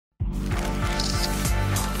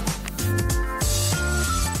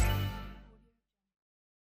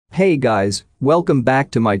Hey guys, welcome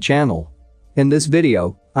back to my channel. In this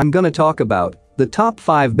video, I'm gonna talk about the top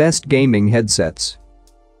 5 best gaming headsets.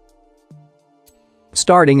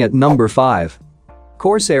 Starting at number 5.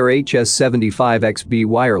 Corsair HS75XB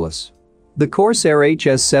Wireless. The Corsair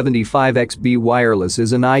HS75XB Wireless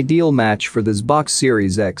is an ideal match for this Box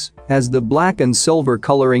Series X, as the black and silver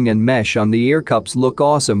coloring and mesh on the ear cups look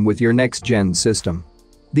awesome with your next-gen system.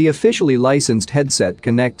 The officially licensed headset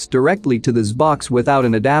connects directly to this box without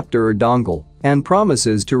an adapter or dongle and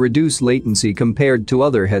promises to reduce latency compared to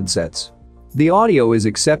other headsets. The audio is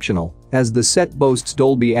exceptional, as the set boasts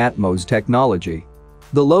Dolby Atmos technology.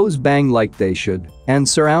 The lows bang like they should, and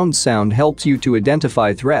surround sound helps you to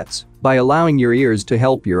identify threats by allowing your ears to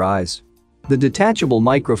help your eyes. The detachable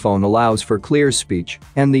microphone allows for clear speech,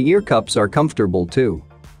 and the ear cups are comfortable too.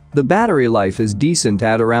 The battery life is decent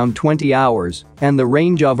at around 20 hours, and the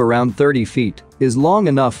range of around 30 feet is long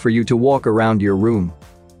enough for you to walk around your room.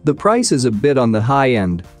 The price is a bit on the high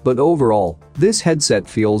end, but overall, this headset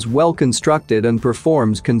feels well constructed and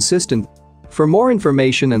performs consistent. For more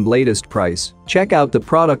information and latest price, check out the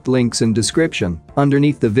product links in description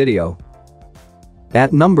underneath the video.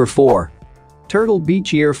 At number 4. Turtle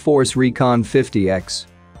Beach Ear Force Recon 50X.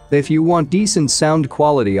 If you want decent sound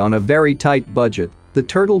quality on a very tight budget, the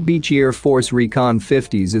Turtle Beach Ear Force Recon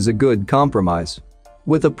 50s is a good compromise.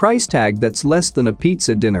 With a price tag that's less than a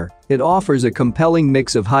pizza dinner, it offers a compelling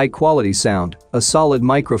mix of high-quality sound, a solid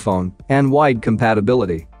microphone, and wide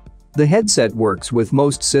compatibility. The headset works with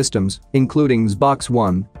most systems, including Xbox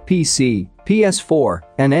One, PC, PS4,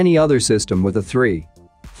 and any other system with a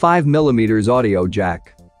 3.5mm audio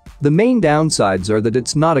jack. The main downsides are that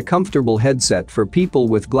it's not a comfortable headset for people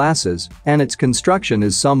with glasses, and its construction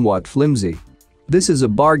is somewhat flimsy. This is a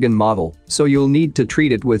bargain model, so you'll need to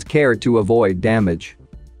treat it with care to avoid damage.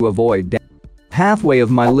 Halfway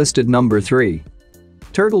of my listed number 3.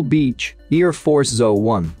 Turtle Beach Ear Force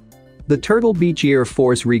ZO1. The Turtle Beach Ear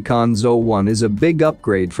Force Recon ZO1 is a big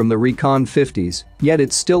upgrade from the Recon 50s, yet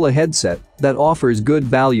it's still a headset that offers good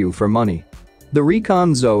value for money. The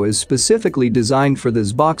Recon ZO is specifically designed for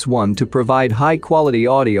this Xbox One to provide high-quality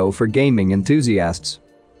audio for gaming enthusiasts.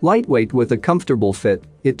 Lightweight with a comfortable fit,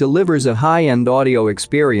 it delivers a high-end audio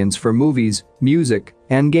experience for movies, music,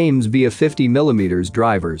 and games via 50mm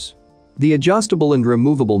drivers. The adjustable and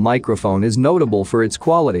removable microphone is notable for its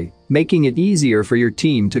quality, making it easier for your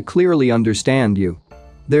team to clearly understand you.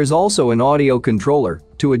 There's also an audio controller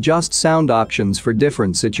to adjust sound options for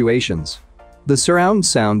different situations. The surround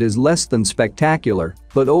sound is less than spectacular,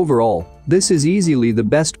 but overall, this is easily the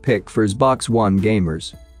best pick for Xbox One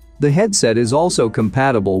gamers. The headset is also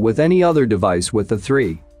compatible with any other device with a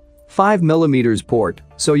 3.5mm port,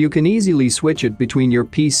 so you can easily switch it between your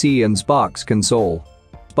PC and Xbox console.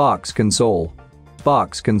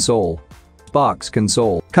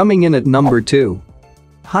 Coming in at number 2.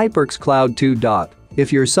 HyperX Cloud 2.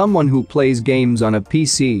 If you're someone who plays games on a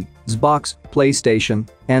PC, Xbox, PlayStation,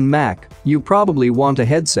 and Mac, you probably want a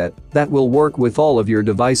headset that will work with all of your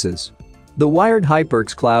devices. The wired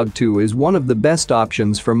HyperX Cloud 2 is one of the best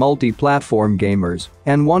options for multi-platform gamers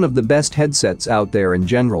and one of the best headsets out there in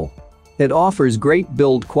general. It offers great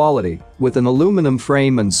build quality with an aluminum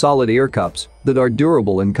frame and solid ear cups that are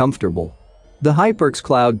durable and comfortable. The HyperX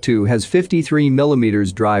Cloud 2 has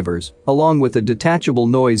 53mm drivers along with a detachable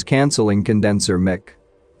noise-canceling condenser mic.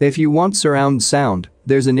 If you want surround sound,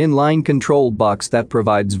 there's an inline control box that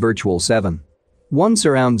provides virtual 7.1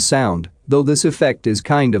 surround sound, though this effect is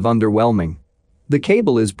kind of underwhelming. The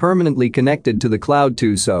cable is permanently connected to the Cloud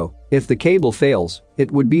 2, so if the cable fails, it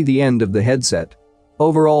would be the end of the headset.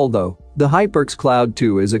 Overall though, the HyperX Cloud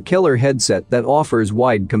 2 is a killer headset that offers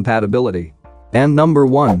wide compatibility. And number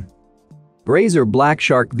 1. Razer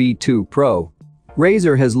BlackShark V2 Pro.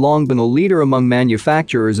 Razer has long been a leader among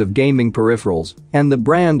manufacturers of gaming peripherals, and the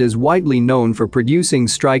brand is widely known for producing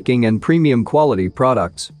striking and premium quality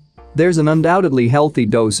products. There's an undoubtedly healthy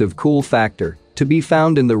dose of cool factor to be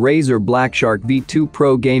found in the Razer BlackShark V2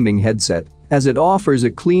 Pro gaming headset, as it offers a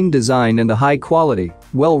clean design and a high-quality,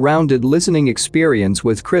 well-rounded listening experience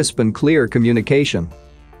with crisp and clear communication.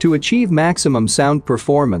 To achieve maximum sound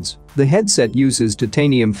performance, the headset uses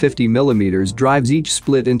titanium 50mm drives, each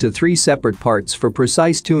split into 3 separate parts for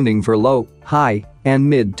precise tuning for low, high, and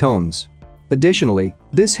mid tones. Additionally,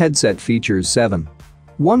 this headset features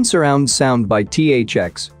 7.1 surround sound by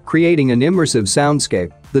THX, creating an immersive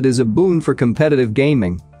soundscape that is a boon for competitive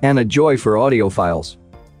gaming and a joy for audiophiles.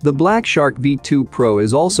 The BlackShark V2 Pro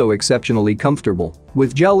is also exceptionally comfortable,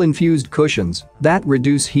 with gel-infused cushions that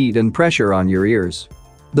reduce heat and pressure on your ears.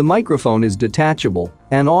 The microphone is detachable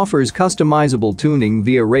and offers customizable tuning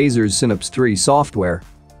via Razer's Synapse 3 software.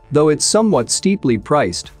 Though it's somewhat steeply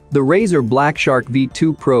priced, the Razer BlackShark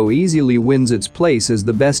V2 Pro easily wins its place as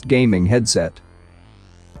the best gaming headset.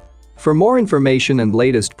 For more information and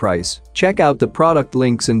latest price, check out the product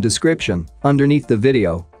links in description underneath the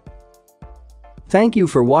video. Thank you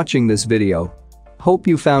for watching this video. Hope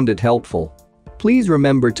you found it helpful. Please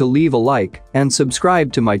remember to leave a like and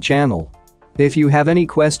subscribe to my channel. If you have any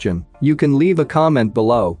question, you can leave a comment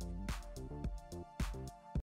below